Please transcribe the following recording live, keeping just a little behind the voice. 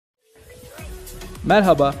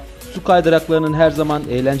Merhaba, su kaydıraklarının her zaman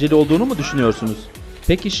eğlenceli olduğunu mu düşünüyorsunuz?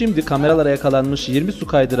 Peki şimdi kameralara yakalanmış 20 su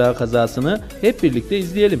kaydırağı kazasını hep birlikte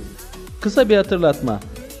izleyelim. Kısa bir hatırlatma.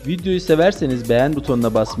 Videoyu severseniz beğen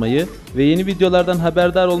butonuna basmayı ve yeni videolardan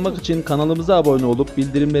haberdar olmak için kanalımıza abone olup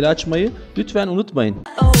bildirimleri açmayı lütfen unutmayın.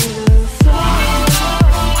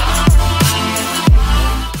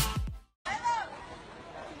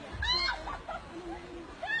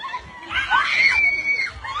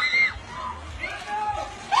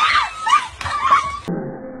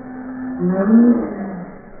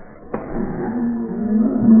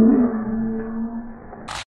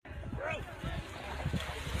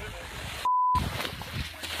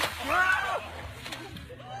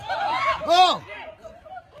 Oh!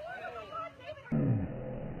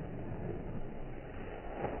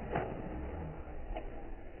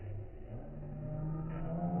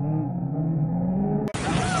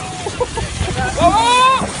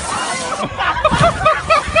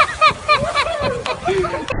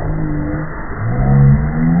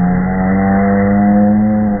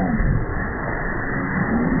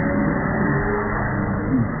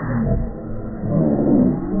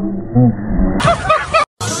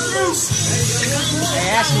 Hey,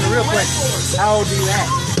 ask me real quick. How old are you at?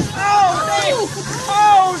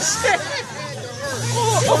 Oh, shit!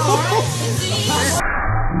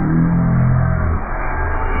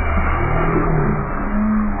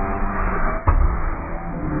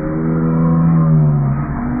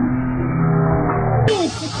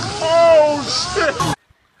 Oh, shit!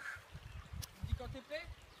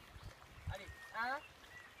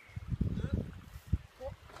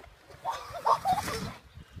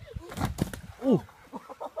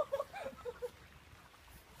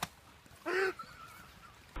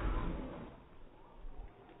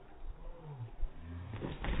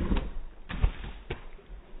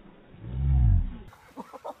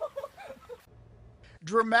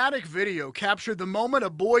 Dramatic video captured the moment a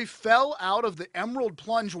boy fell out of the Emerald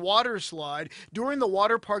Plunge water slide during the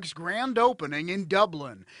water park's grand opening in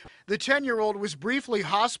Dublin. The 10-year-old was briefly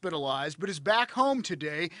hospitalized but is back home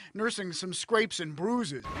today, nursing some scrapes and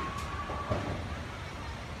bruises.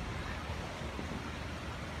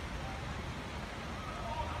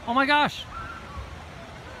 Oh my gosh!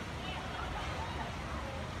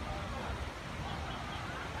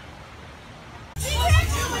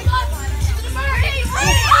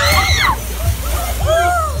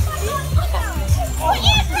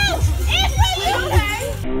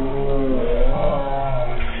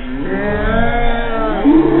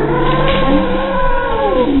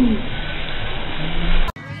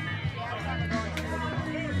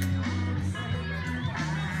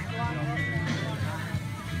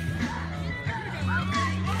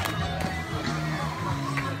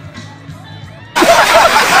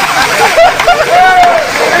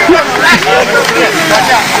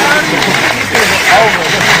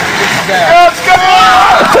 Let's go!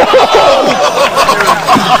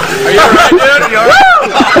 Are you alright, dude? You alright?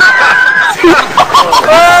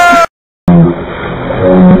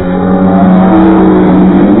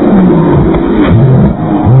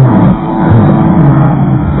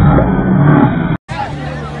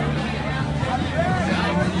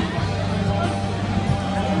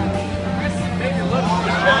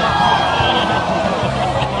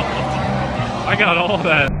 I got all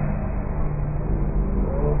that.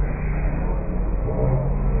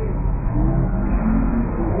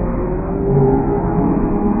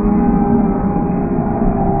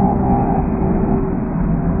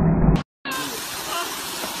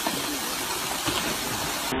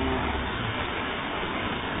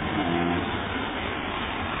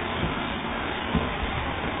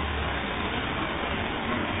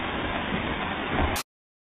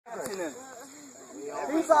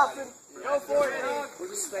 He's off. Go for it, dog. We're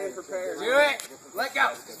just staying prepared. Do it. Let go.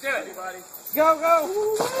 Just do it, everybody. Go, go.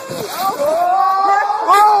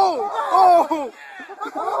 Oh!